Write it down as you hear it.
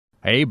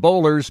Hey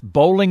bowlers,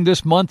 Bowling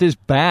This Month is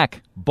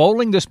back.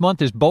 Bowling This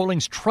Month is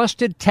bowling's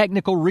trusted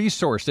technical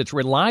resource that's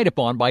relied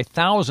upon by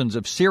thousands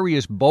of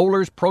serious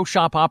bowlers, pro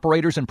shop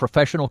operators, and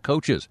professional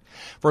coaches.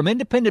 From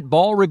independent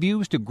ball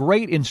reviews to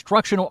great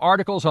instructional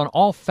articles on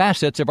all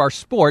facets of our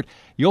sport,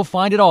 you'll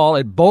find it all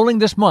at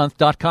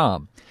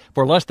bowlingthismonth.com.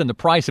 For less than the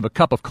price of a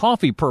cup of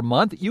coffee per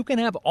month, you can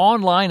have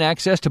online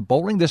access to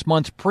Bowling This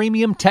Month's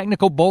premium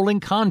technical bowling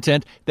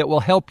content that will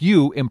help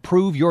you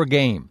improve your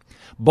game.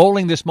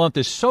 Bowling This Month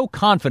is so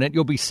confident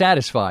you'll be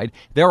satisfied,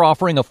 they're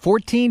offering a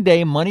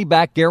 14-day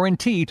money-back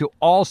guarantee to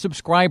all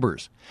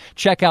subscribers.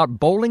 Check out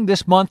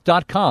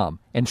bowlingthismonth.com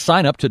and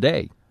sign up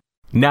today.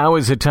 Now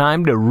is the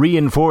time to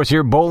reinforce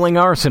your bowling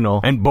arsenal,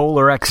 and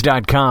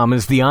BowlerX.com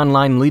is the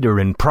online leader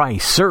in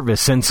price,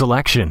 service, and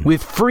selection,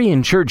 with free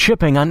insured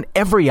shipping on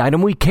every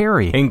item we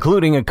carry,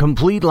 including a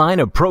complete line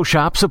of pro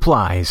shop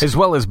supplies, as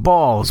well as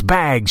balls,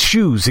 bags,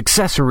 shoes,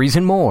 accessories,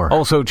 and more.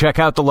 Also, check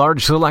out the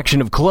large selection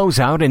of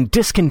closeout and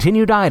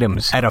discontinued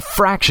items at a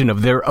fraction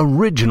of their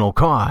original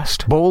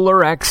cost.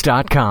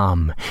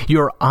 BowlerX.com,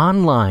 your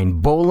online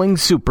bowling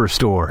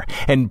superstore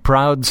and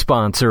proud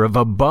sponsor of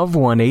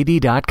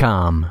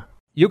Above180.com.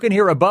 You can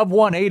hear Above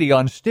 180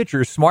 on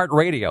Stitcher Smart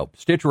Radio.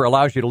 Stitcher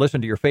allows you to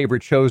listen to your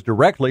favorite shows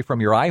directly from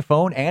your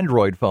iPhone,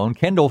 Android phone,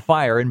 Kindle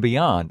Fire, and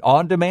beyond,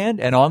 on demand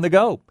and on the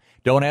go.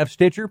 Don't have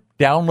Stitcher?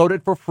 Download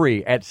it for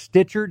free at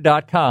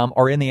Stitcher.com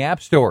or in the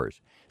app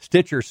stores.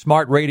 Stitcher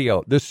Smart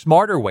Radio, the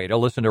smarter way to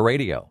listen to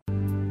radio.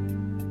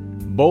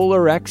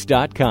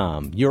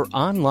 BowlerX.com, your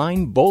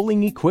online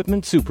bowling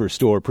equipment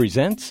superstore,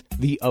 presents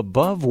the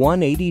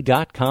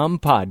Above180.com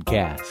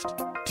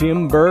podcast.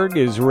 Tim Berg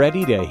is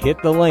ready to hit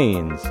the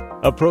lanes,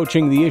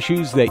 approaching the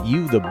issues that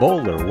you, the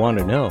bowler, want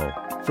to know.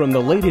 From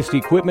the latest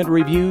equipment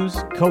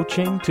reviews,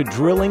 coaching, to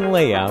drilling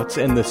layouts,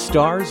 and the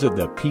stars of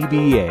the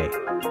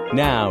PBA.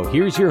 Now,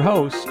 here's your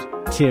host,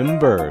 Tim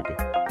Berg.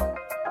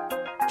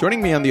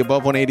 Joining me on the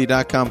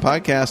Above180.com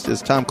podcast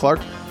is Tom Clark.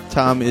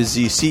 Tom is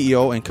the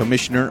CEO and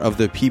Commissioner of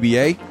the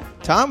PBA.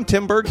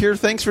 Tim Berg here.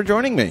 Thanks for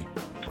joining me.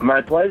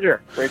 My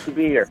pleasure. Great to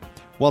be here.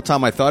 Well,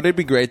 Tom, I thought it'd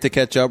be great to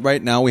catch up right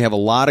now. We have a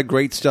lot of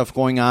great stuff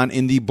going on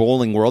in the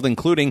bowling world,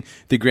 including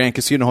the Grand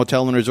Casino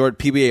Hotel and Resort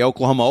PBA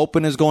Oklahoma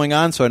Open is going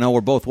on, so I know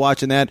we're both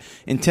watching that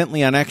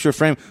intently on Extra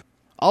Frame.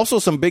 Also,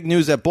 some big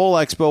news at Bowl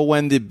Expo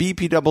when the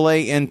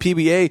BPAA and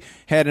PBA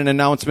had an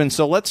announcement.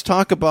 So let's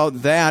talk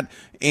about that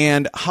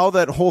and how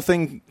that whole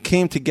thing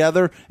came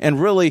together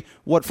and really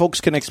what folks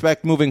can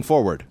expect moving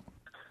forward.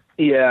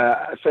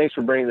 Yeah, thanks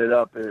for bringing it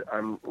up.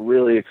 I'm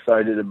really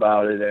excited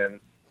about it, and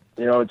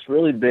you know, it's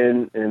really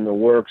been in the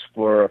works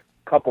for a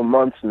couple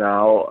months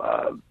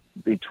now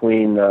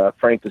between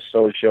Frank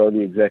DeSocio,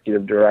 the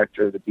executive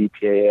director of the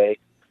BPAA,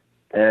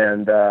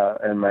 and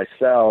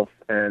myself.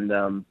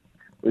 And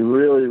we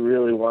really,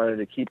 really wanted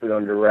to keep it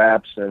under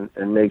wraps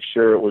and make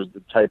sure it was the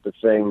type of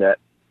thing that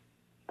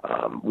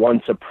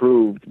once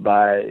approved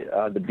by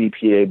the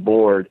BPA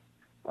board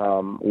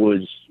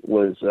was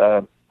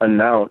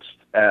announced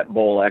at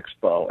Bowl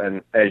Expo.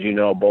 And as you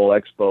know, Bowl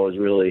Expo is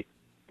really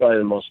probably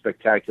the most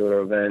spectacular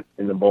event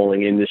in the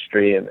bowling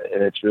industry, and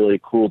it's really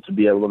cool to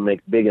be able to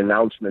make big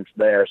announcements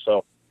there.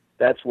 So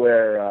that's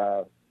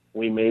where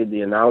we made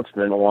the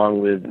announcement along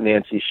with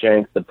Nancy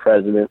Shank, the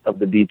president of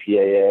the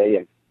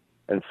BPAA,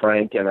 and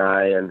Frank and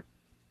I, and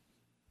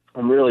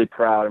I'm really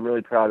proud. I'm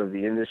really proud of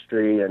the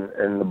industry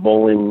and the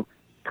bowling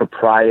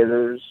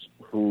proprietors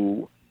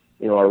who,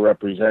 you know, are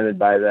represented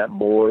by that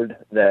board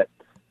that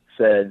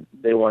said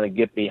they want to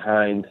get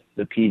behind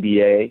the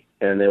PBA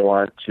and they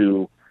want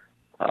to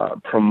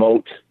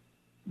promote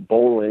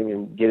bowling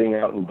and getting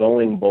out and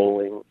going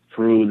bowling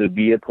through the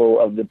vehicle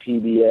of the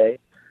PBA.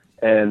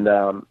 And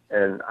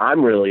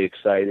I'm really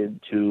excited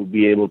to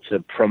be able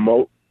to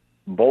promote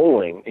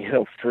bowling, you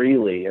know,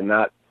 freely and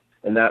not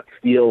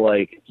feel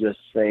like just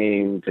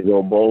saying to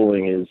go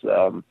bowling is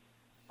kind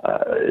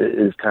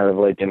of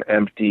like an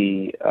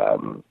empty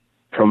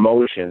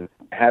promotion.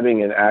 Having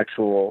the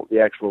actual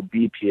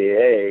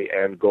BPAA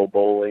and Go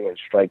Bowling and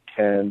Strike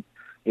 10,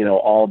 you know,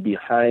 all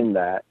behind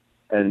that,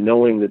 and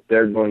knowing that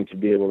they're going to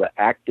be able to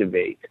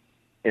activate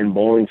in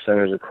bowling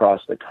centers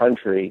across the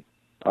country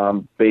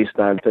based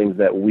on things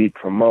that we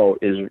promote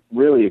is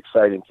really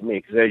exciting to me.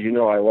 Because as you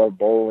know, I love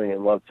bowling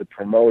and love to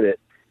promote it.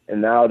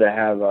 And now to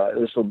have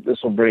this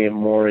will bring it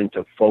more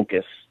into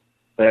focus.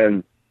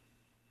 And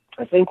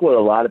I think what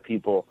a lot of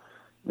people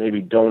maybe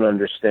don't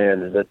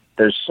understand is that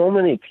there's so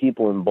many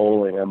people in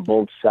bowling on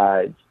both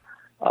sides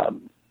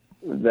that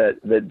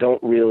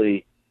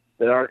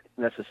aren't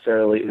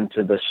necessarily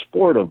into the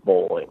sport of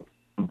bowling.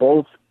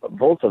 Both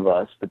of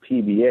us, the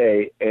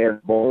PBA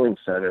and bowling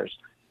centers,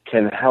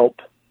 can help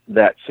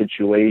that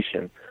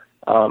situation.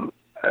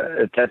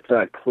 If that's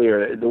not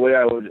clear, the way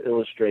I would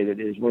illustrate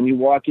it is when you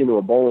walk into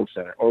a bowling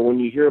center or when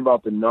you hear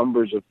about the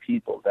numbers of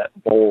people that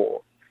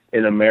bowl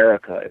in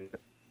America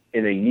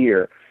in a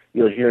year,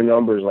 you'll hear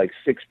numbers like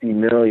 60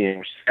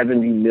 million,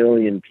 70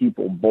 million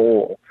people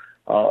bowl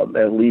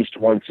at least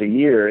once a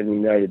year in the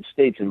United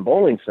States in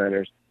bowling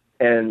centers.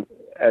 And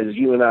as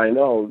you and I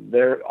know,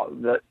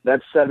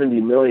 that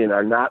 70 million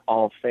are not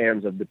all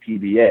fans of the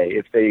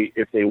PBA.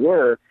 If they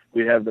were,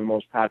 we'd have the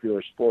most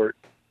popular sport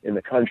in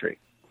the country.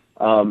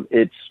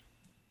 It's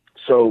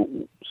so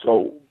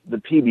the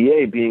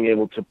PBA being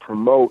able to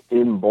promote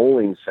in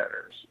bowling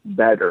centers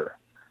better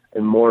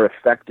and more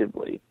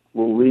effectively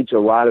will reach a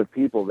lot of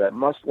people that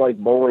must like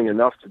bowling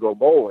enough to go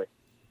bowling,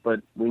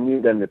 but we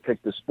need them to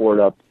pick the sport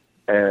up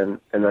and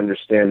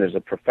understand there's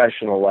a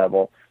professional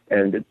level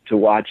and to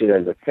watch it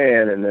as a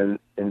fan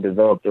and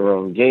develop their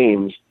own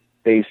games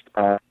based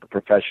on a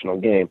professional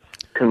game.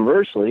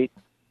 Conversely,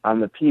 on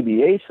the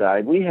PBA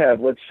side, we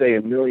have, let's say,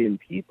 1 million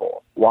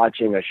people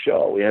watching a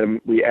show.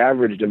 We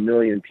averaged 1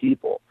 million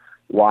people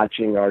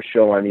watching our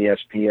show on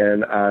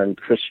ESPN on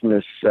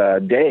Christmas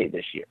Day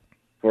this year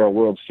for a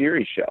World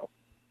Series show.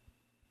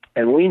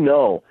 And we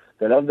know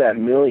that of that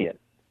 1 million,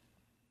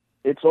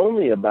 it's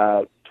only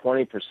about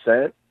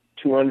 20%,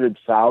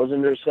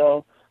 200,000 or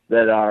so,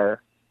 that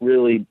are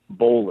really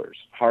bowlers,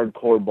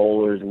 hardcore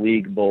bowlers,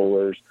 league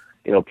bowlers,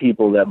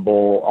 people that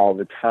bowl all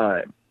the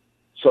time.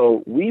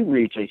 So we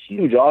reach a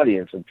huge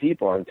audience of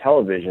people on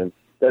television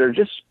that are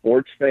just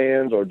sports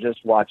fans or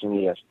just watching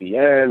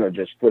ESPN or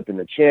just flipping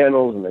the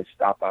channels and they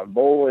stop on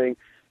bowling.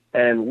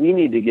 And we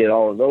need to get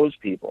all of those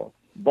people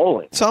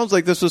bowling. It sounds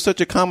like this was such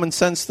a common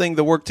sense thing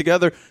to work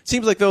together. It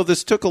seems like, though,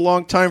 this took a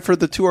long time for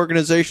the two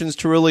organizations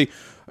to really,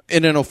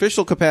 in an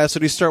official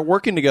capacity, start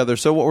working together.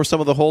 So what were some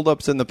of the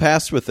holdups in the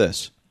past with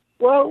this?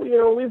 Well,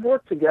 we've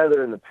worked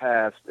together in the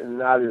past and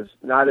not as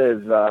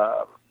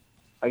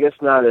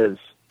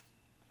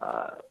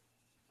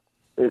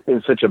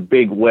in such a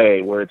big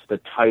way where it's the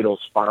title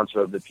sponsor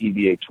of the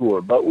PBA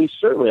Tour. But we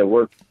certainly have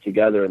worked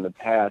together in the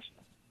past.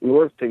 We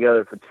worked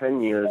together for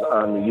 10 years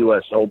on the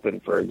U.S. Open,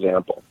 for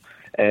example.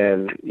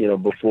 And,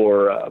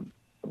 before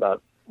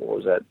about,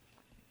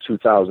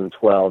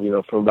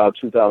 2012, from about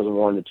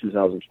 2001 to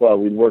 2012,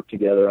 we'd worked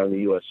together on the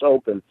U.S.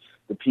 Open.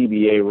 The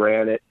PBA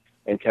ran it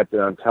and kept it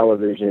on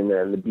television,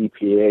 and the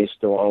BPA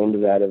still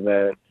owned that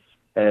event.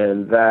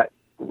 And that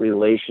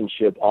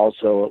relationship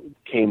also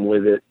came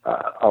with it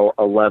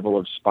a level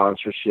of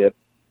sponsorship,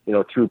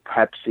 through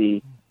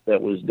Pepsi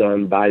that was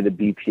done by the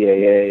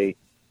BPAA.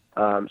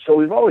 So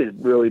we've always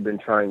really been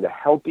trying to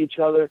help each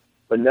other,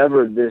 but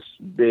never this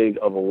big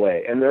of a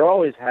way. And there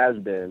always has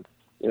been,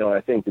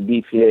 I think the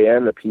BPA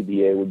and the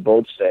PBA would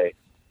both say,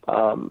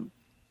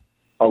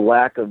 a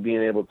lack of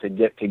being able to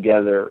get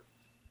together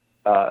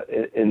to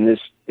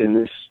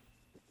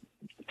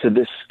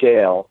this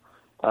scale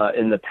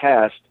in the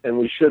past, and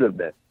we should have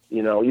been.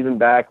 Even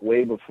back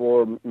way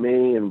before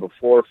me and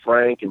before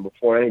Frank and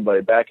before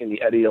anybody, back in the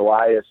Eddie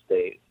Elias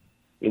days,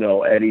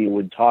 Eddie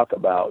would talk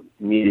about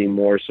needing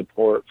more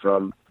support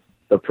from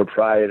the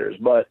proprietors.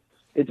 But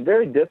it's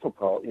very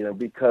difficult,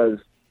 because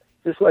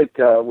just like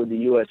with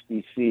the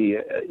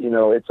USBC,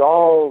 it's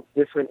all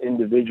different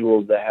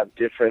individuals that have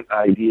different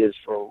ideas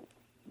for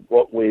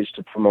what ways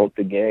to promote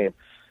the game.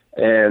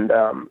 And,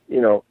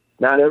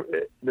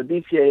 the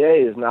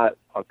BPAA is not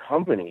a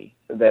company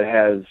that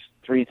has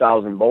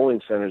 3,000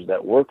 bowling centers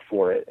that work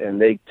for it and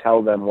they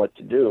tell them what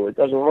to do. It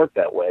doesn't work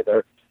that way.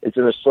 It's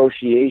an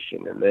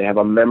association and they have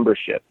a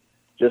membership,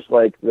 just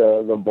like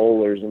the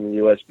bowlers in the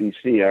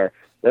USBC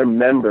they're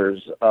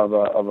members of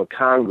a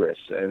Congress.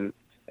 And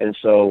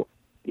so,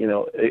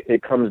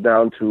 it comes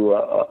down to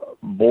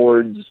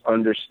boards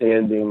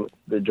understanding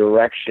the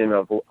direction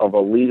of a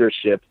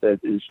leadership that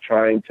is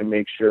trying to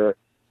make sure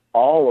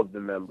all of the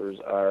members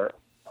are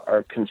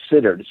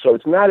considered. So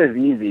it's not as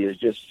easy as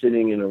just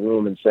sitting in a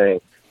room and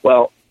saying,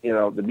 well, the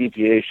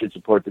BPA should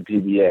support the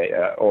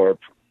PBA or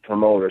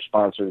promote or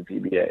sponsor the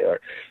PBA. Or,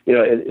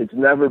 it's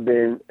never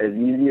been as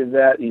easy as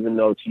that, even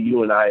though to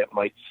you and I it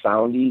might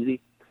sound easy.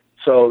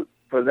 So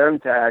for them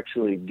to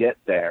actually get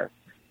there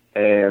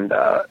and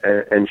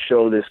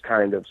show this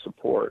kind of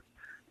support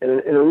in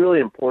a really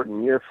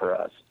important year for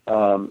us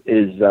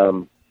is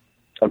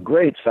a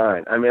great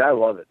sign. I mean, I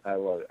love it.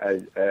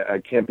 I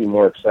can't be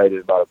more excited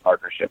about a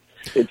partnership.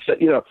 It's,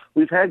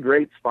 we've had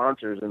great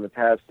sponsors in the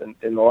past, and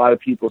a lot of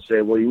people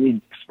say, well, you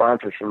need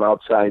sponsors from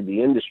outside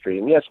the industry.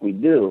 And yes, we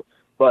do.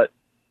 But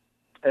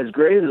as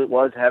great as it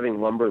was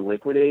having Lumber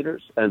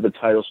Liquidators as the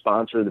title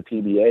sponsor of the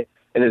PBA,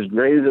 and as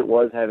great as it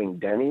was having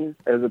Denny's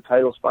as the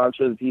title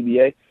sponsor of the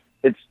PBA,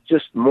 it's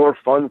just more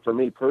fun for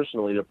me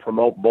personally to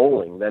promote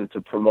bowling than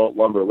to promote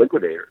Lumber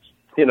Liquidators.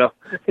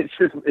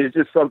 It's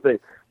just something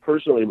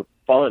personally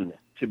fun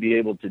to be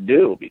able to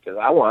do because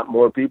I want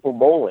more people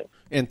bowling.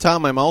 And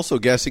Tom, I'm also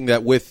guessing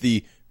that with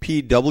the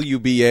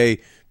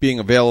PWBA being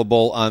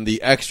available on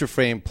the Extra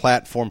Frame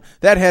platform,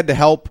 that had to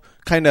help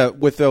kind of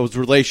with those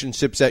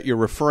relationships that you're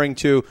referring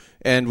to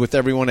and with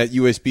everyone at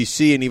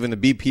USBC and even the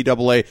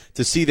BPAA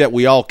to see that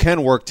we all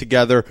can work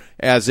together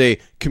as a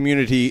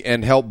community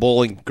and help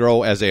bowling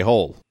grow as a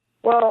whole.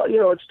 Well,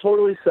 it's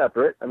totally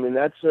separate. I mean,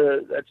 that's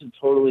a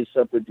totally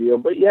separate deal.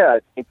 But yeah, I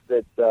think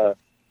that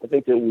I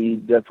think that we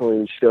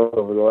definitely showed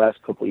over the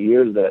last couple of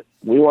years that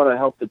we want to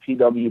help the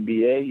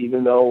PWBA,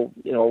 even though,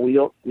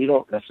 we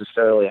don't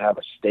necessarily have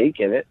a stake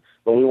in it,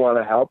 but we want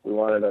to help. We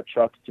wanted our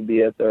trucks to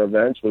be at their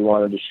events. We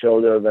wanted to show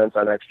their events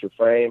on Extra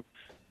Frame.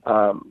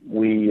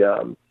 We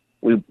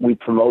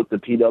promote the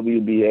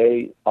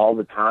PWBA all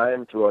the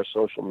time through our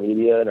social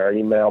media and our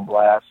email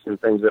blasts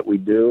and things that we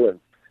do.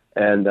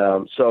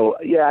 So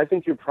I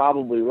think you're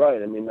probably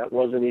right. I mean, that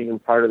wasn't even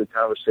part of the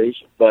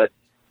conversation, but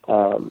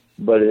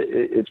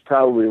it's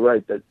probably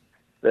right that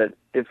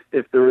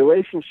if the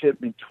relationship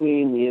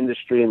between the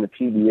industry and the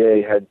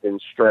PBA had been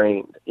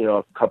strained,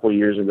 a couple of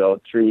years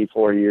ago,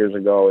 3-4 years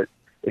ago,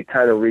 it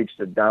kind of reached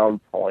a down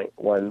point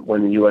when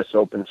the U.S.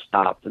 Open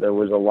stopped. There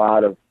was a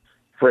lot of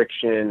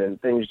friction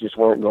and things just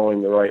weren't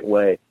going the right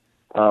way.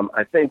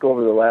 I think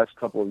over the last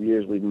couple of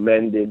years we've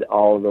mended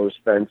all of those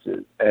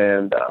fences,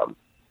 and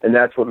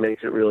that's what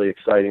makes it really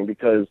exciting,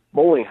 because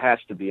bowling has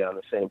to be on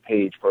the same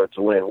page for it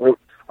to win.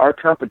 Our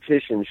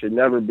competition should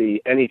never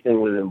be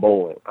anything within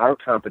bowling. Our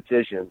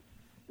competition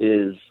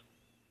is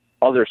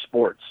other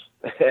sports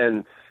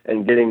and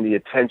getting the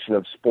attention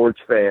of sports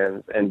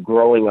fans and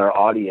growing our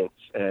audience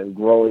and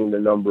growing the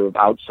number of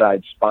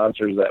outside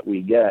sponsors that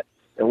we get.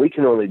 And we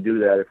can only do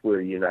that if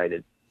we're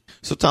united.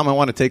 So, Tom, I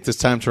want to take this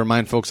time to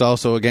remind folks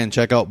also, again,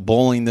 check out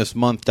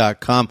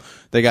bowlingthismonth.com.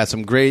 They got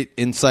some great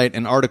insight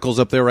and articles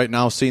up there right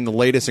now, seeing the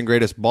latest and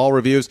greatest ball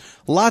reviews.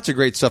 Lots of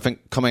great stuff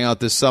coming out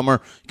this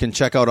summer. You can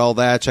check out all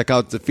that. Check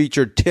out the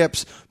featured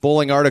tips,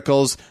 bowling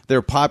articles.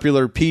 Their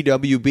popular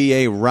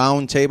PWBA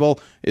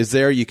roundtable is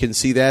there. You can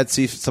see that,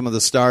 see some of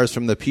the stars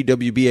from the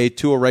PWBA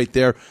tour right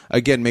there.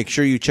 Again, make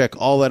sure you check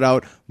all that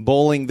out,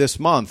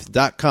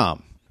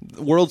 bowlingthismonth.com.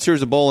 World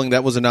Series of Bowling,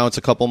 that was announced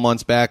a couple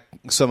months back,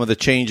 some of the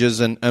changes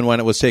and when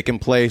it was taking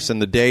place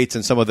and the dates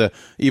and some of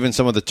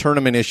the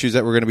tournament issues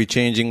that were going to be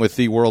changing with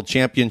the World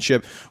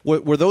Championship.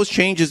 Were those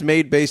changes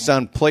made based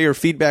on player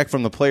feedback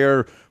from the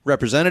player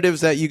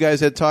representatives that you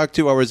guys had talked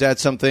to, or was that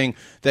something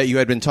that you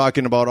had been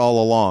talking about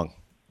all along?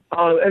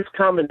 It's a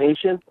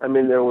combination. I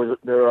mean, there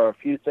are a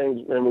few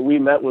things. I mean, we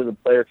met with the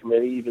player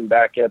committee even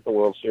back at the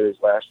World Series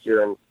last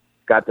year and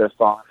got their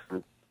thoughts.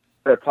 And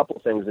there are a couple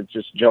of things that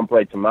just jump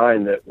right to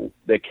mind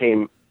that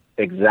came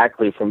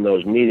exactly from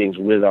those meetings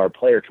with our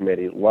player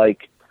committee,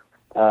 like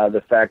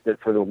the fact that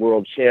for the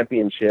World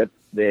Championship,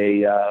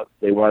 they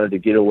wanted to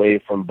get away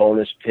from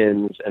bonus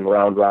pins and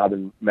round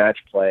robin match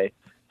play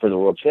for the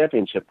World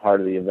Championship part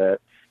of the event,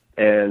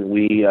 and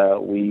we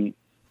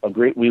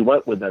agreed. We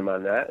went with them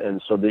on that,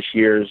 and so this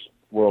year's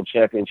World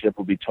Championship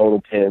will be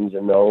total pins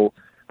and no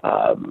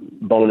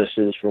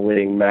bonuses for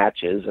winning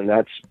matches, and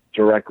that's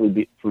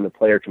directly from the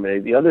player committee.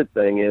 The other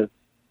thing is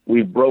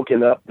we've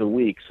broken up the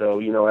week, so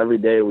every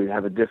day we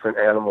have a different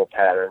animal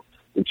pattern: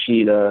 the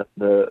cheetah,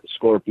 the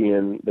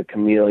scorpion, the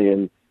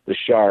chameleon, the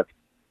shark.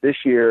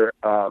 This year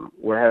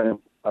we're having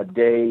a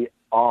day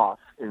off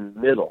in the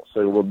middle,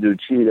 so we'll do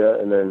cheetah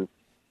and then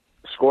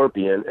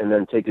scorpion, and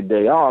then take a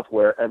day off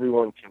where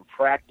everyone can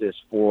practice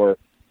for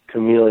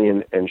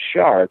chameleon and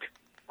shark.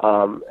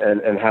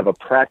 And have a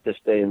practice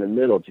day in the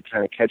middle to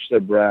kind of catch their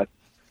breath,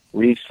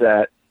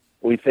 reset.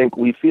 We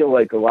feel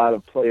like a lot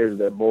of players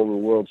that bowl in the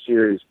World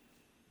Series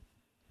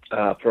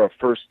for a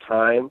first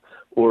time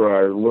or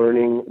are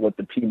learning what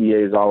the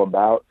PBA is all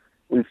about,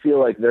 we feel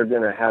like they're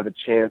going to have a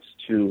chance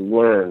to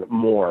learn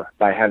more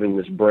by having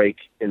this break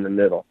in the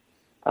middle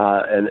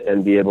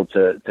and be able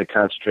to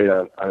concentrate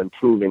on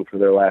improving for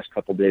their last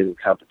couple days of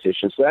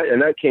competition. So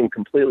that came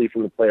completely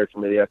from the player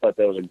committee. I thought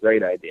that was a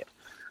great idea.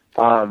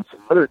 Some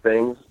other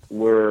things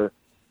were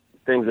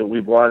things that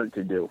we've wanted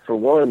to do. For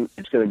one,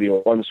 it's going to be a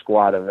one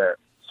squad event.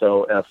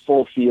 So a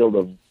full field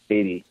of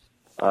 80,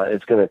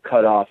 it's going to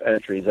cut off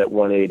entries at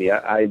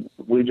 180.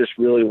 We just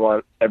really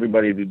want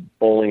everybody to be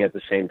bowling at the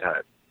same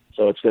time.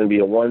 So it's going to be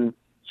a one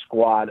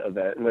squad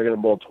event, and they're going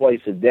to bowl twice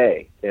a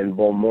day and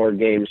bowl more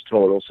games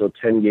total. So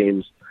 10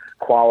 games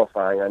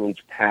qualifying on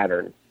each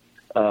pattern.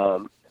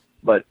 But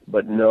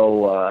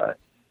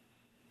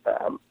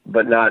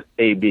not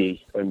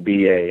AB and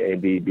BA,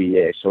 AB,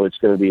 BA. So it's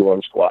going to be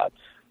one squad.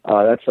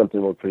 That's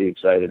something we're pretty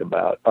excited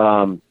about.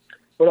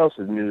 What else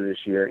is new this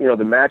year?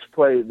 The match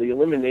play, the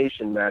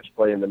elimination match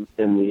play in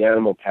the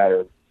animal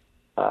pattern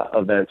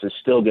events is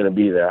still going to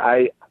be there.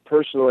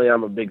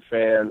 I'm a big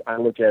fan. I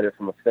look at it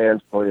from a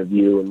fan's point of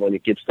view, and when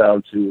it gets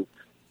down to,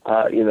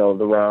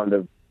 the round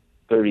of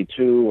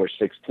 32 or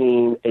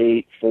 16,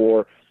 8,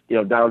 4,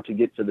 down to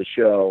get to the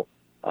show,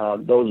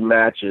 those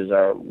matches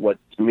are what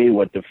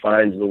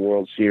defines the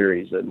World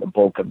Series and the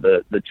bulk of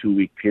the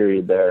 2-week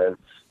period there.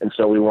 And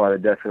so we want to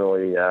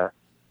definitely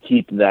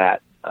keep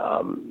that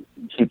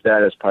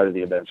as part of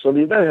the event. So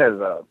the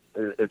event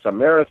it's a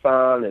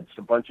marathon. It's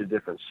a bunch of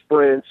different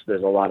sprints.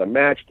 There's a lot of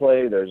match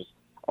play. There's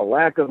a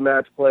lack of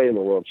match play in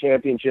the World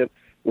Championship.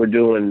 We're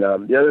doing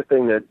the other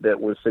thing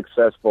that was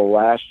successful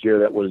last year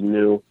that was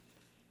new,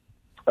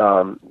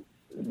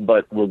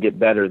 but will get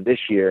better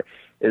this year,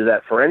 is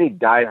that for any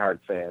diehard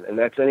fan, and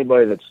that's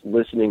anybody that's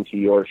listening to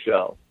your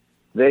show,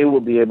 they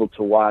will be able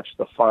to watch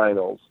the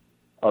finals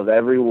of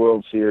every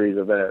World Series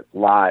event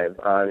live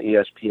on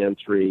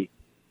ESPN3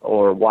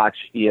 or Watch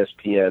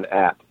ESPN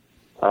app.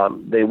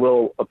 They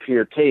will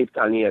appear taped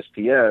on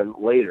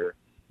ESPN later,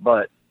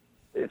 but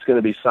it's going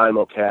to be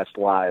simulcast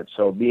live.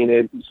 So being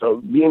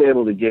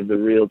able to give the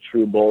real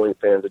true bowling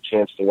fans a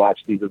chance to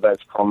watch these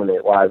events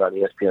culminate live on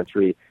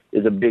ESPN3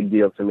 is a big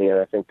deal to me,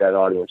 and I think that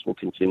audience will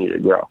continue to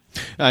grow.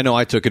 I know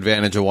I took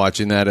advantage of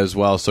watching that as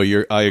well, so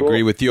I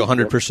agree with you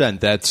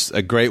 100%. That's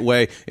a great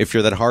way. If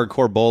you're that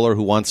hardcore bowler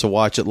who wants to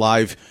watch it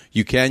live,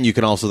 you can. You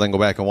can also then go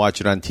back and watch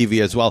it on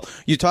TV as well.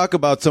 You talk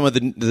about some of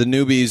the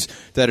newbies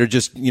that are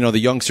just, the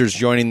youngsters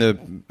joining the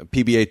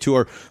PBA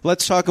Tour.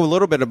 Let's talk a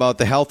little bit about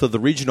the health of the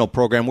regional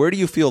program. Where do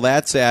you feel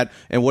that's at,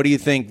 and what do you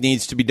think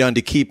needs to be done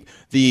to keep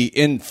the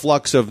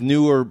influx of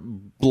newer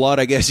blood,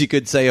 I guess you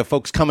could say, of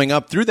folks coming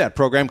up through that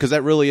program? Because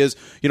that really is,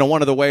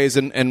 one of the ways,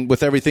 and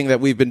with everything that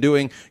we've been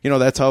doing,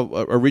 that's how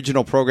a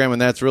regional program,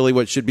 and that's really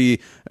what should be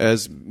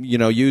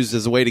used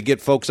as a way to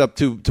get folks up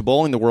to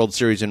bowling the World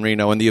Series in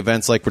Reno and the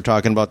events like we're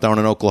talking about down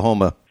in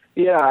Oklahoma.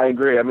 Yeah, I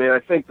agree. I mean, I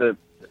think the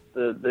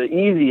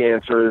easy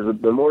answer is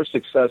that the more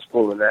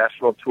successful the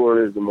national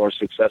tour is, the more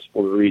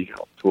successful the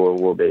regional tour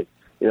will be.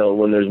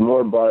 When there's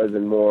more buzz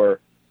and more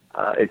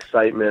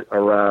excitement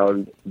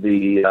around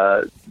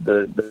the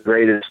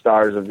greatest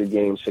stars of the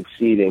game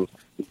succeeding,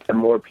 and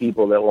more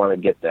people that want to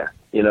get there.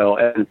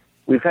 And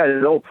we've had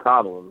no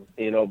problem,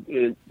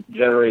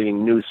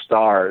 generating new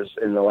stars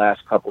in the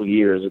last couple of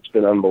years. It's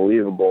been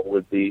unbelievable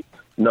with the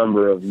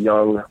number of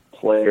young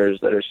players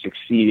that are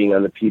succeeding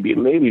on the PBA,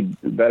 maybe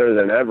better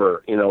than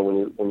ever.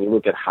 When you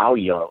look at how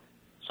young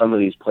some of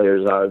these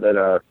players are that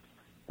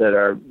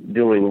are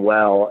doing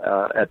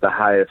well at the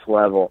highest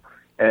level,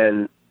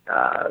 and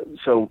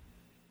so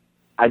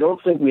I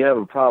don't think we have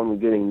a problem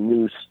getting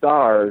new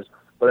stars,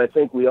 but I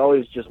think we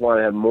always just want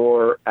to have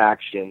more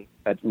action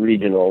at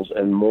regionals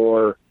and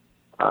more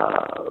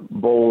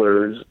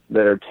bowlers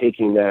that are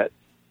taking that,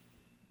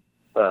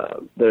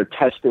 they're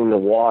testing the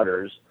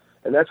waters.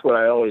 And that's what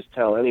I always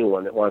tell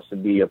anyone that wants to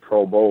be a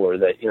pro bowler,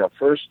 that,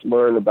 first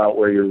learn about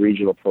where your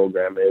regional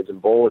program is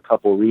and bowl a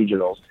couple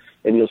regionals,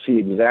 and you'll see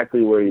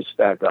exactly where you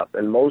stack up.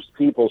 And most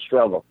people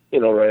struggle,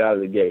 right out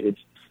of the gate.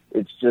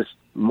 It's just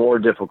more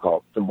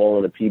difficult to bowl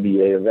in a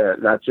PBA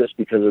event, not just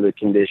because of the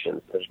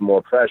conditions. There's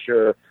more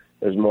pressure,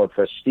 there's more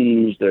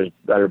prestige, there's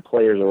better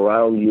players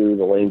around you,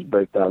 the lanes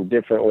break down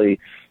differently.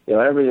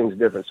 Everything's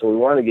different. So we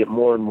want to get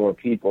more and more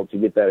people to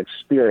get that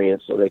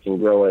experience so they can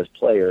grow as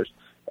players.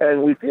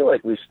 And we feel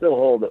like we still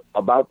hold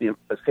about the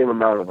same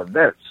amount of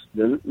events.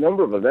 The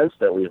number of events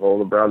that we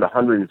hold, around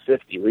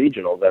 150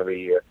 regionals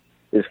every year,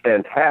 is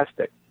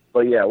fantastic.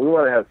 But yeah, we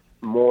want to have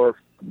more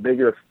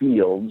bigger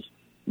fields.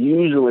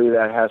 Usually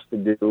that has to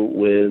do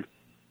with,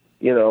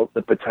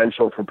 the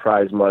potential for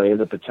prize money,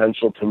 the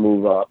potential to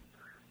move up.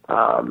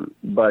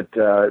 But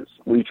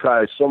we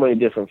try so many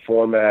different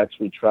formats.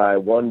 We try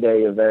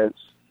one-day events.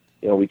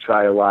 We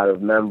try a lot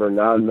of member,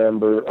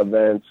 non-member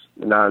events,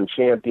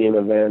 non-champion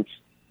events,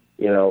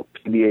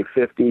 PBA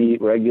 50,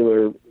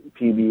 regular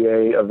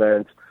PBA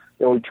events.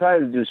 We try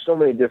to do so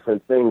many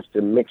different things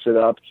to mix it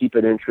up, keep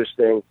it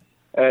interesting.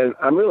 And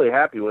I'm really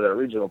happy with our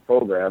regional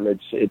program.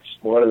 It's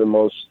one of the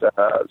most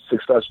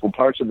successful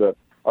parts of the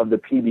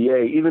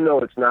PBA, even though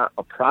it's not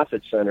a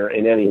profit center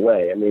in any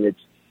way. I mean,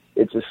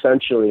 it's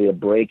essentially a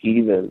break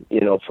even,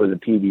 for the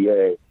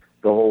PBA,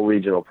 the whole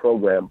regional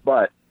program.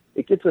 But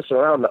it gets us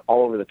around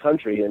all over the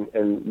country,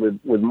 and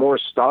with more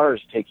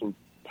stars taking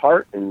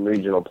part in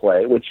regional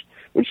play, which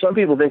some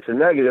people think is a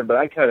negative, but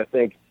I kind of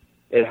think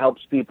it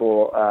helps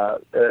people.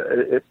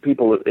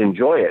 People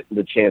enjoy it,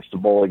 the chance to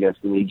bowl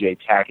against an E.J.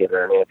 Tackett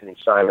or an Anthony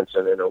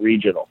Simonson in a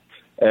regional,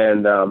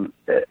 and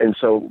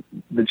so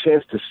the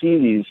chance to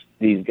see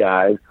these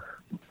guys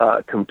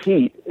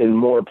compete in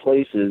more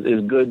places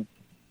is good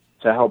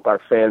to help our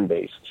fan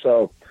base.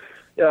 So,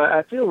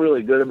 I feel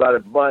really good about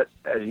it. But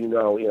as you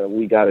know,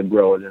 we got to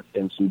grow it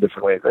in some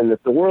different ways. And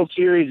if the World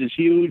Series is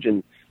huge,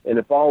 and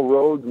if all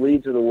roads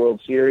lead to the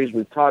World Series,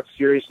 we've talked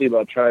seriously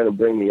about trying to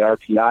bring the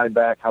RPI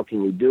back. How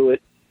can we do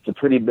it? It's a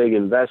pretty big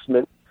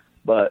investment,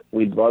 but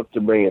we'd love to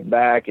bring it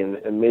back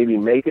and maybe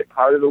make it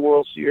part of the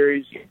World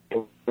Series,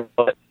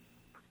 but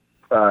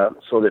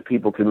so that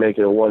people can make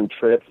it a one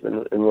trip,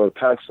 and we're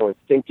constantly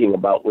thinking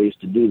about ways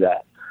to do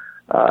that.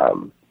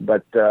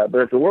 But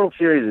if the World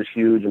Series is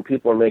huge and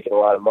people are making a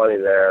lot of money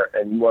there,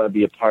 and you want to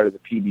be a part of the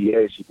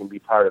PBA so you can be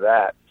part of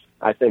that,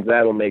 I think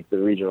that'll make the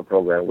regional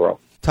program grow.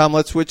 Tom,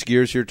 let's switch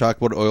gears here, talk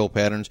about oil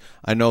patterns.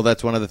 I know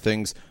that's one of the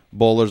things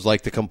bowlers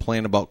like to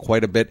complain about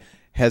quite a bit.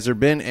 Has there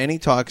been any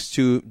talks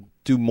to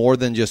do more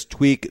than just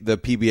tweak the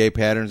PBA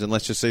patterns and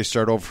let's just say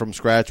start over from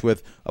scratch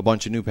with a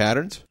bunch of new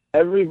patterns?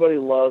 Everybody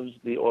loves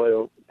the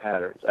oil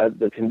patterns.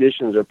 The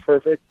conditions are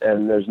perfect,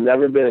 and there's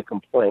never been a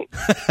complaint.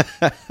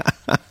 I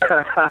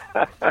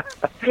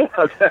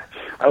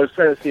was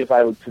trying to see if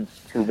I would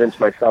convince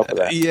myself of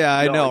that. Yeah,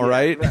 I know,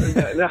 right?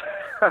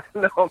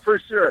 No, for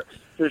sure.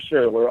 For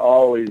sure. We're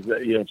always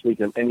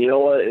tweaking. And you know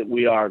what?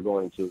 We are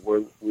going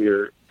to.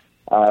 We're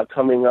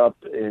coming up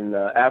in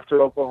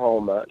after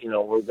Oklahoma.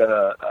 We're going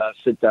to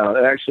sit down.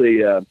 And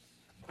actually,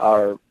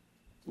 our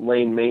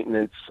lane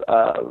maintenance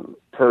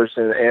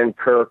person, and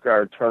Kirk,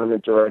 our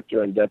tournament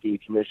director and deputy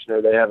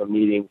commissioner, they have a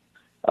meeting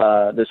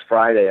this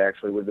Friday,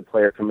 actually, with the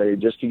player committee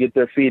just to get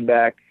their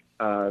feedback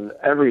on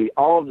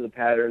all of the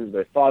patterns,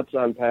 their thoughts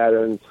on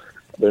patterns,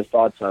 their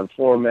thoughts on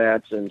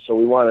formats. And so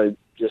we want to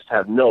just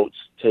have notes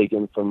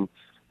taken from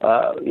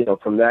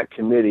that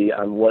committee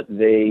on what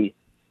they,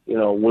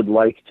 would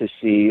like to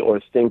see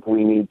or think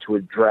we need to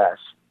address.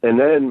 And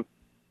then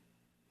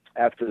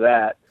after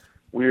that,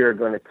 we are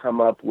going to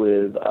come up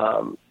with,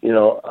 a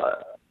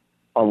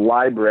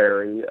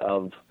library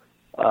of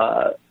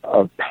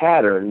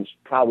patterns,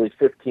 probably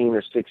 15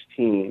 or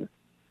 16,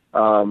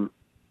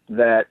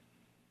 that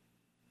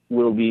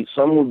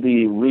some will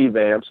be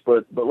revamps,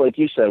 but like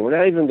you said, we're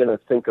not even going to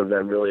think of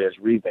them really as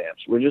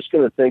revamps. We're just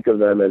going to think of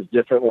them as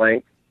different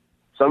length.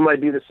 Some might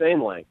be the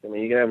same length. I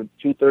mean, you can have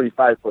two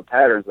 35-foot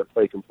patterns that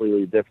play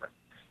completely different.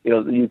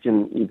 You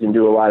can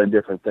do a lot of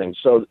different things.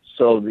 So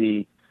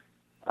the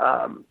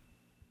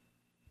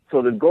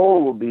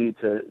goal will be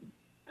to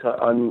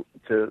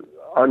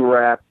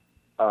unwrap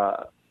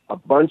a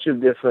bunch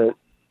of different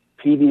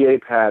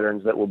PBA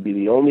patterns that will be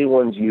the only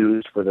ones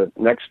used for the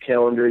next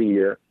calendar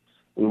year.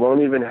 We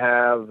won't even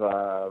have,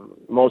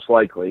 most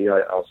likely,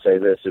 I'll say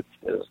this if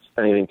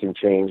anything can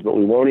change, but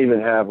we won't even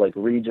have like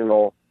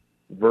regional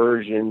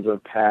versions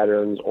of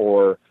patterns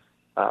or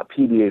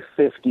PBA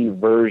 50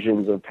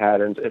 versions of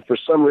patterns. If for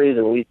some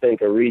reason we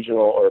think a regional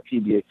or a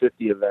PBA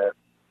 50 event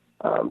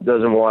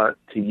doesn't want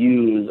to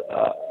use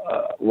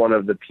one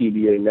of the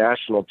PBA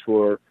National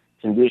Tour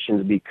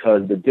conditions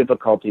because the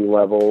difficulty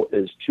level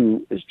is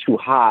too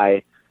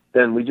high,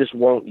 then we just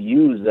won't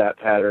use that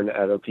pattern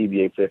at a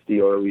PBA 50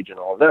 or a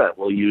regional event.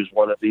 We'll use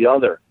one of the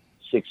other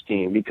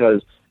 16,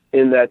 because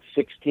in that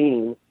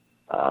 16,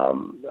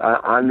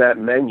 on that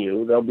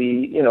menu, there'll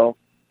be,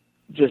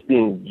 just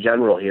being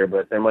general here,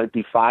 but there might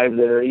be 5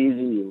 that are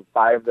easy and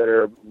 5 that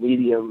are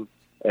medium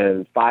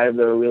and 5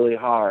 that are really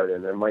hard.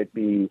 And there might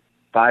be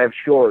 5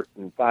 short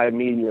and 5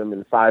 medium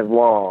and 5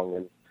 long.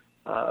 And,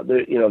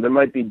 there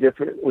might be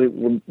different.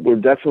 We're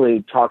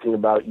definitely talking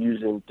about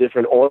using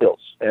different oils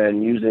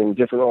and using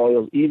different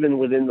oils even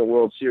within the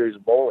World Series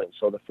of Bowling.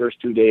 So the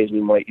first 2 days we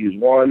might use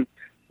one,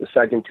 the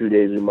second 2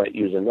 days we might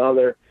use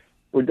another.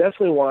 We're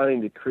definitely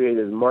wanting to create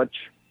as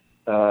much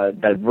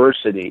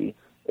diversity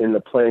in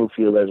the playing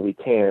field as we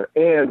can,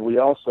 and we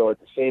also at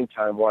the same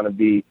time want to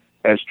be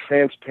as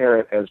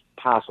transparent as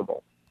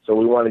possible. So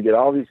we want to get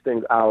all these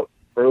things out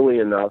early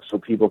enough so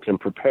people can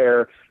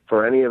prepare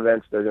for any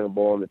events they're going to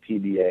bowl in the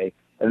PBA,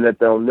 and that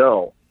they'll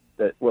know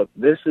that, look,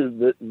 this is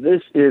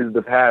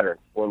the pattern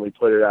when we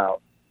put it out,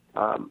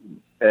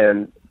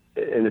 and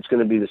it's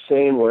going to be the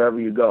same wherever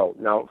you go.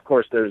 Now, of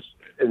course,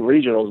 in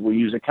regionals we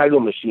use a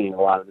Kegel machine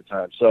a lot of the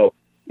time, so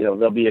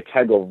there'll be a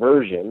Kegel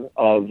version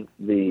of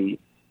the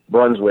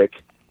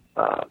Brunswick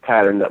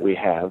pattern that we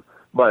have.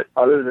 But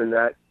other than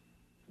that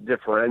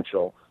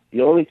differential,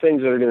 the only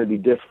things that are going to be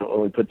different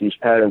when we put these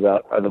patterns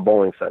out are the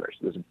bowling centers,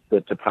 the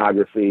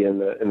topography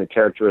and the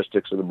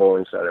characteristics of the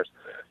bowling centers.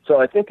 So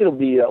I think it'll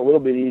be a little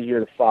bit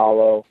easier to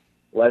follow,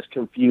 less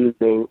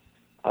confusing,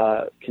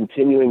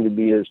 continuing to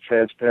be as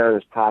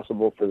transparent as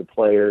possible for the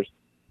players.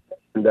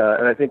 And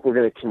I think we're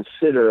going to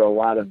consider a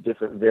lot of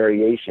different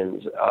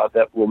variations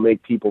that will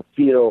make people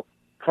feel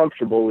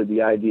comfortable with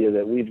the idea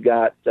that we've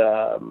got,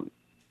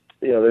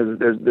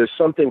 there's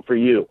something for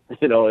you,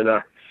 in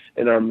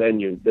our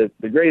menu.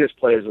 The greatest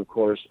players, of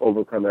course,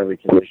 overcome every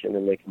condition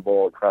and they can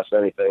bowl across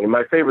anything. And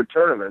my favorite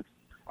tournaments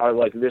are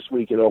like this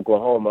week in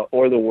Oklahoma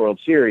or the World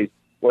Series,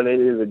 when it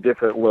is a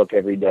different look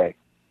every day.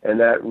 And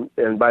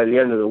by the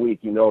end of the week,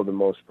 the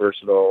most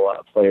versatile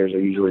players are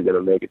usually going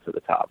to make it to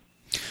the top.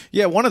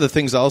 Yeah, one of the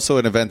things also,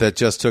 an event that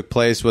just took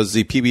place was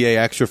the PBA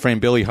Extra Frame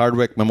Billy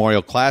Hardwick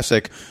Memorial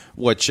Classic,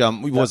 which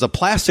was a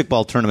plastic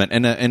ball tournament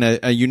and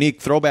a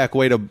unique throwback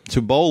way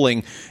to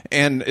bowling.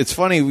 And it's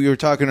funny, we were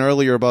talking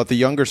earlier about the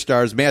younger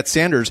stars. Matt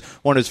Sanders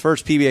won his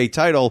first PBA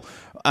title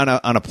on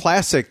a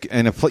plastic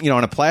on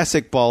a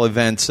plastic ball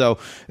event. So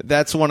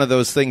that's one of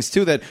those things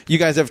too, that you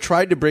guys have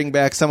tried to bring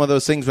back some of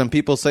those things when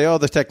people say, oh,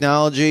 the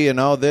technology and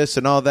all this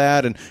and all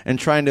that, and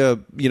trying to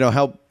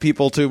help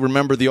people to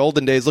remember the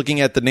olden days, looking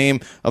at the name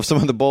of some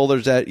of the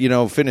bowlers that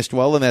finished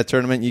well in that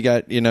tournament. You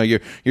got your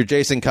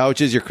Jason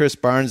Couches, your Chris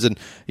Barnes, and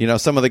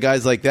some of the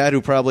guys like that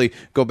who probably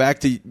go back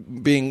to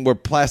being where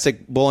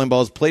plastic bowling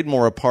balls played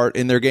more a part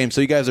in their game. So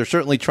you guys are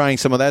certainly trying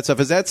some of that stuff.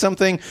 Is that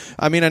something?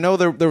 I mean, I know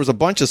there was a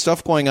bunch of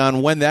stuff going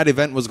on when that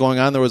event was going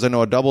on. There was,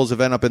 a doubles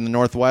event up in the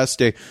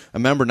Northwest, a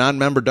member,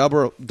 non-member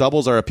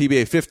doubles are a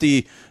PBA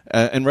 50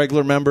 and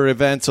regular member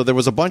event. So there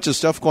was a bunch of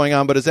stuff going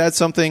on. But is that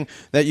something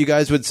that you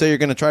guys would say you're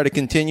going to try to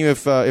continue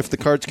if the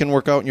cards can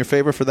work out in your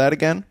favor for that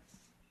again?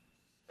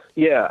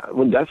 Yeah,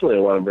 we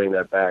definitely want to bring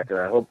that back, and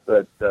I hope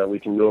that we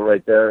can do it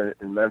right there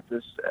in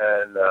Memphis.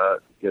 And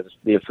because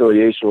the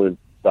affiliation with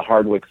the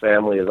Hardwick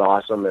family is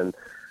awesome,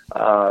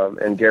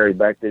 and Gary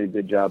Beck did a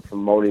good job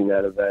promoting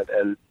that event.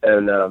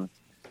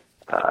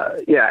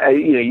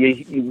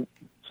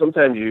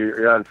 sometimes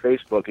you're on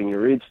Facebook and you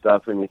read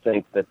stuff and you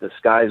think that the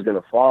sky's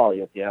going to fall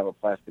if you have a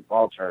plastic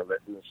ball tournament,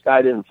 and the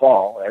sky didn't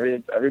fall.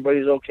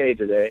 Everybody's okay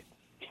today.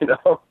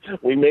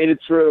 We made it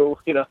through,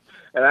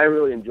 and I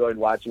really enjoyed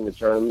watching the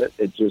tournament.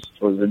 It's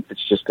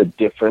just a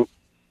different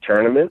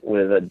tournament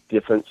with a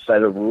different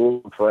set of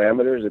rules and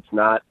parameters.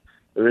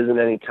 There isn't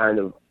any kind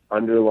of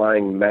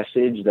underlying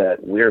message that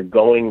we're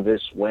going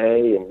this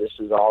way and this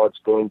is all it's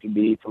going to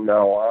be from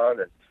now on.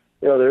 And,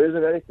 there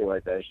isn't anything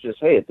like that. It's just,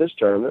 hey, at this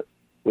tournament,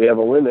 we have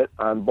a limit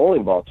on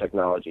bowling ball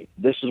technology.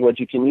 This is what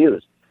you can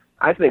use.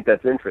 I think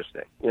that's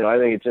interesting. I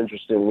think it's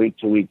interesting week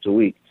to week to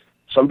week.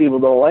 Some people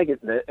don't like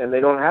it, and they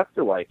don't have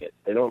to like it.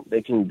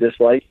 They can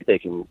dislike it. They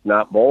can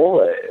not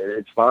bowl.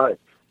 It's fine.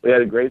 We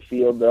had a great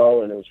field,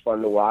 though, and it was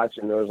fun to watch.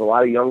 And there was a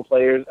lot of young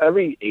players.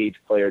 Every age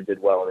player did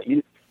well in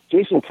it.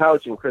 Jason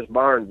Couch and Chris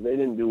Barnes, they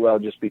didn't do well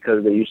just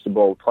because they used to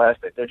bowl with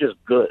plastic. They're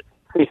just good.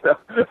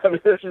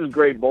 They're just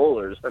great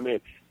bowlers.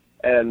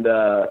 And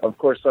of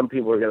course, some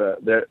people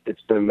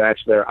it's going to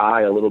match their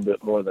eye a little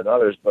bit more than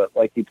others. But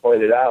like you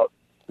pointed out,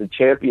 the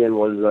champion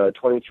was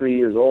 23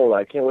 years old.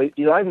 I can't wait.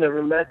 I've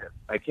never met him.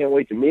 I can't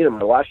wait to meet him.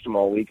 I watched him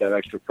all week on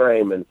Extra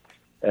Frame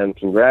and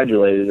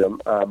congratulated him.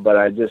 But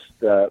I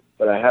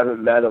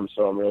haven't met him,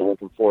 so I'm really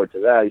looking forward to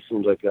that. He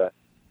seems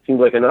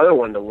like another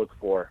one to look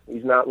for.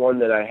 He's not one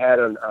that I had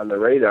on the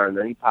radar, and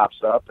then he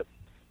pops up.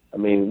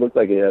 He looked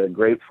like he had a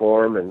great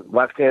form and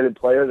left-handed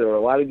player. There were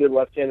a lot of good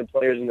left-handed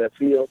players in that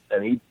field,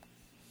 and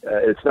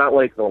it's not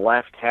like the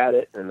left had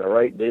it and the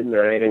right didn't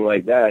or anything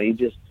like that. He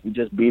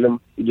just beat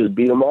them. He just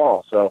beat them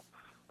all. So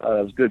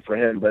it was good for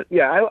him. But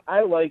yeah,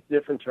 I like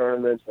different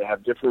tournaments. They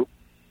have different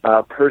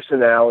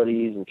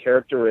personalities and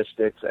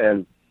characteristics,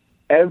 and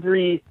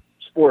every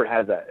sport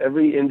has that.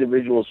 Every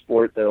individual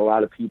sport that a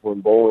lot of people in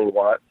bowling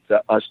want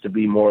us to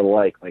be more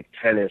like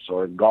tennis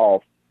or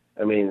golf.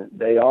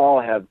 They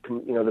all have,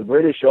 the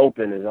British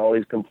Open is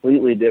always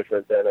completely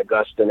different than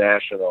Augusta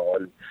National,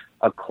 and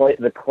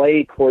the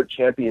clay court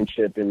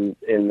championship in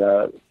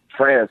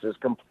France is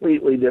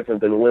completely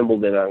different than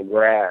Wimbledon on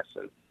grass.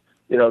 And,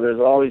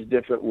 there's always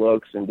different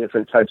looks and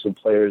different types of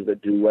players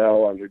that do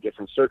well under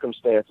different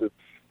circumstances.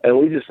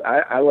 And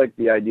I like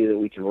the idea that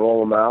we can roll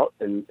them out,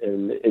 and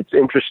it's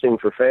interesting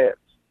for fans.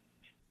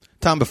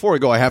 Tom, before we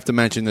go, I have to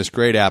mention this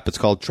great app. It's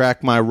called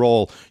Track My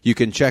Roll. You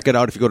can check it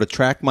out if you go to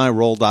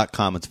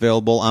trackmyroll.com. It's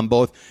available on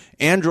both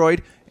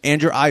Android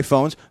and your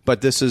iPhones,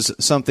 but this is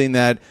something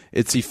that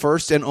it's the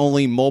first and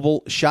only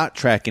mobile shot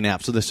tracking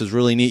app. So this is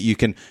really neat. You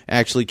can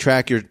actually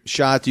track your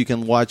shots. You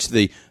can watch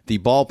the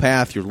ball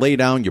path, your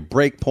laydown, your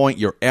break point,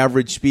 your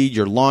average speed,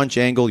 your launch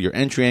angle, your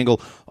entry angle,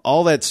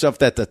 all that stuff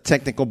that the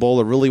technical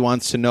bowler really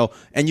wants to know.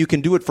 And you can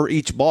do it for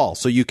each ball.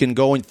 So you can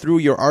go in through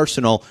your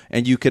arsenal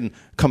and you can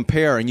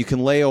compare and you can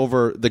lay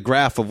over the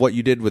graph of what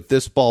you did with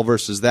this ball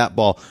versus that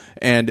ball.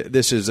 And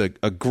this is a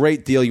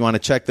great deal. You want to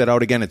check that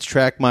out. Again, it's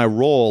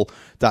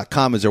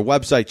trackmyroll.com is their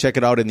website. Check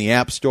it out in the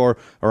App Store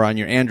or on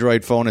your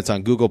Android phone. It's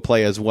on Google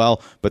Play as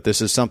well. But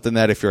this is something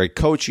that if you're a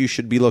coach, you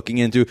should be looking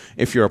into.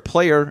 If you're a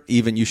player,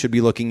 even, you should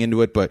be looking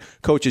into it. But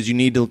coaches, you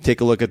need to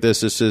take a look at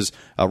this. This is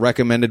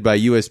recommended by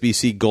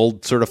USBC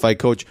Gold Certified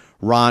Coach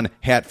Ron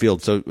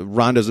Hatfield. So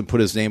Ron doesn't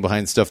put his name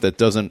behind stuff that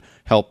doesn't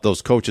help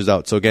those coaches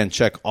out. So again,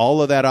 check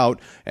all of that out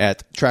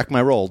at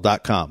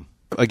trackmyroll.com.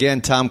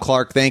 Again, Tom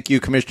Clark, thank you,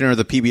 Commissioner of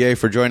the PBA,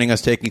 for joining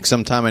us, taking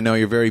some time. I know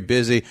you're very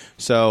busy,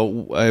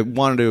 so I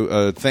wanted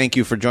to thank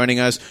you for joining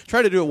us.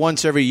 Try to do it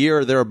once every year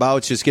or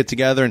thereabouts, just get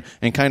together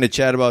and kind of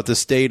chat about the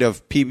state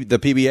of the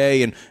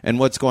PBA and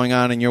what's going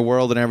on in your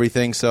world and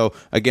everything. So,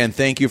 again,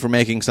 thank you for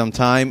making some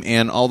time,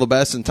 and all the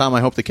best. And, Tom, I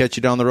hope to catch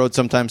you down the road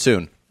sometime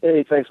soon.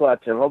 Hey, thanks a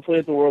lot, Tim. Hopefully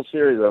at the World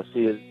Series I'll see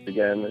you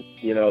again.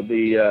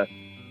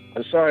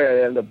 I'm sorry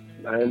I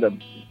end up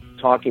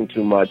talking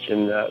too much,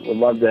 and would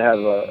love to have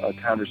a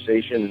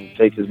conversation and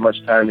take as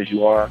much time as you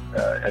want,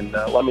 and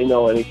let me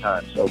know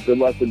anytime. So good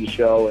luck with the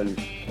show and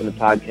the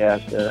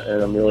podcast,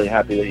 and I'm really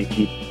happy that you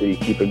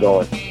keep it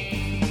going.